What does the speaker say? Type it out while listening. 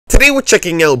Today we're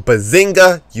checking out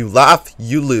Bazinga, You Laugh,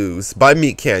 You Lose by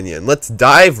MeatCanyon. Let's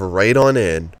dive right on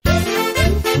in.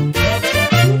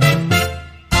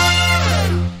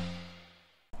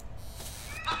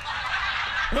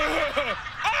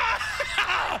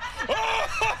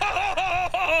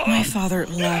 My father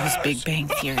loves Big Bang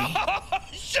Theory.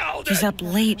 He's up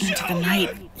late into the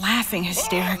night, laughing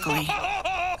hysterically.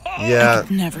 Yeah. I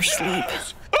could never sleep.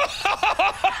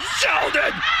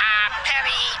 Sheldon!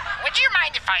 Penny, would you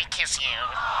mind if I kiss you?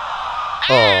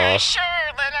 Aww. Sure,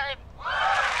 Leonard.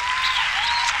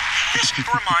 This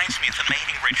reminds me of the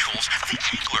mating rituals of the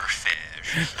anglerfish.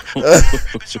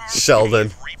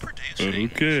 Sheldon.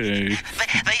 Okay.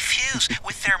 They fuse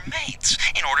with their mates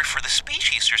in order for the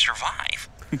species to survive.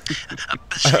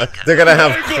 They're gonna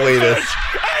have coitus.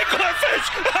 Anglerfish!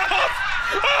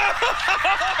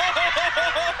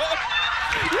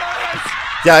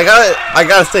 Yeah, I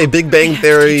gotta say, Big Bang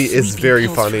Theory is very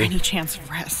funny. Any chance of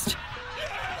rest?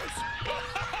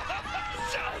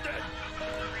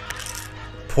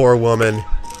 Poor woman.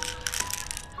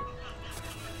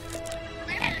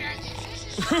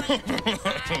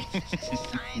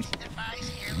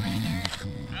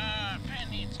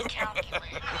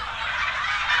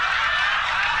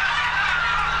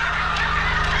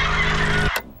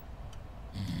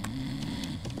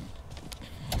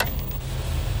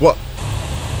 What?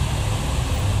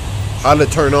 How'd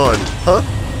it turn on? Huh?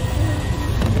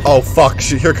 Oh fuck,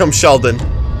 here comes Sheldon.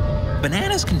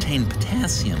 Bananas contain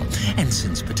potassium, and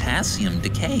since potassium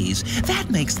decays, that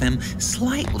makes them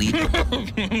slightly...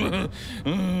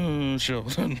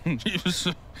 Sheldon, you're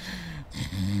so...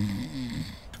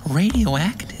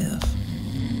 radioactive.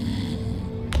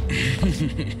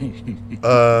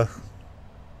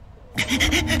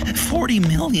 40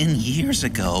 million years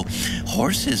ago,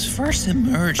 horses first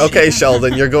emerged... Okay,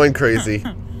 Sheldon, you're going crazy.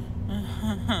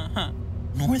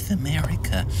 North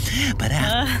America, but You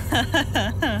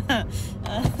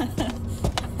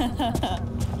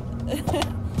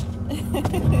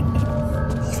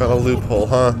found a loophole,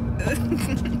 huh?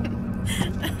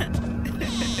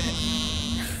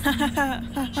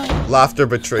 Laughter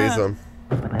betrays him.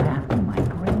 But after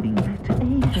migrating to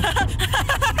Asia...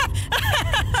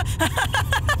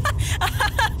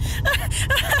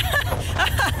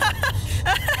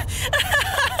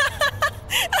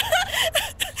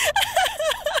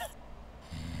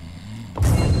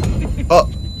 Oh.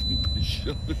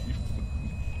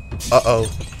 Uh-oh.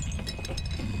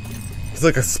 He's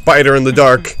like a spider in the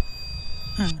dark.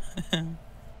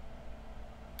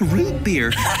 Root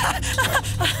beer.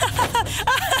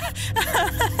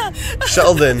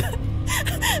 Sheldon.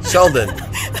 Sheldon.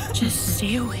 Just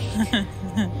stay awake.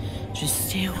 Just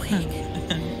stay awake.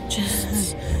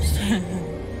 Just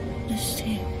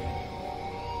stay.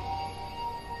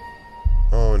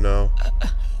 Oh no.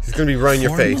 He's gonna be right in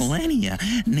your face. For millennia,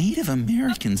 Native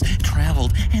Americans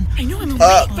traveled and I know I'm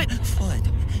awake, but foot,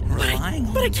 relying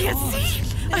on I can't see.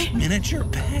 miniature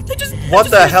pack. What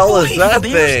the hell is that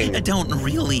thing? Don't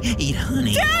really eat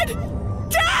honey. Dad!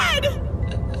 Dad!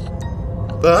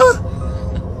 Huh?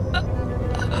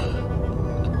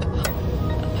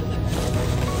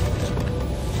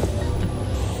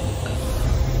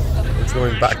 He's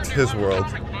going back to his world.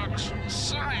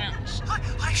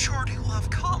 I sure do love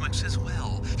comics as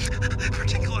well,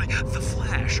 particularly The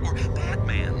Flash or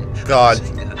Batman. God.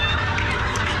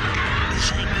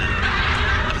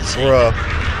 Bruh.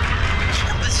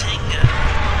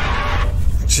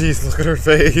 Jeez, look at her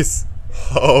face.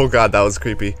 Oh god, that was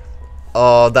creepy.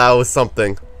 Oh, that was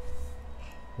something.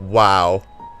 Wow.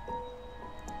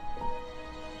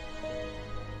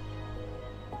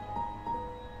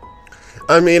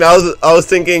 I mean, I was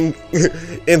thinking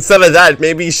instead of that,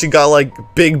 maybe she got like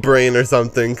big brain or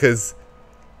something, cause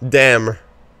damn,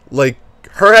 like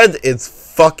her head is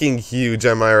fucking huge,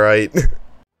 am I right?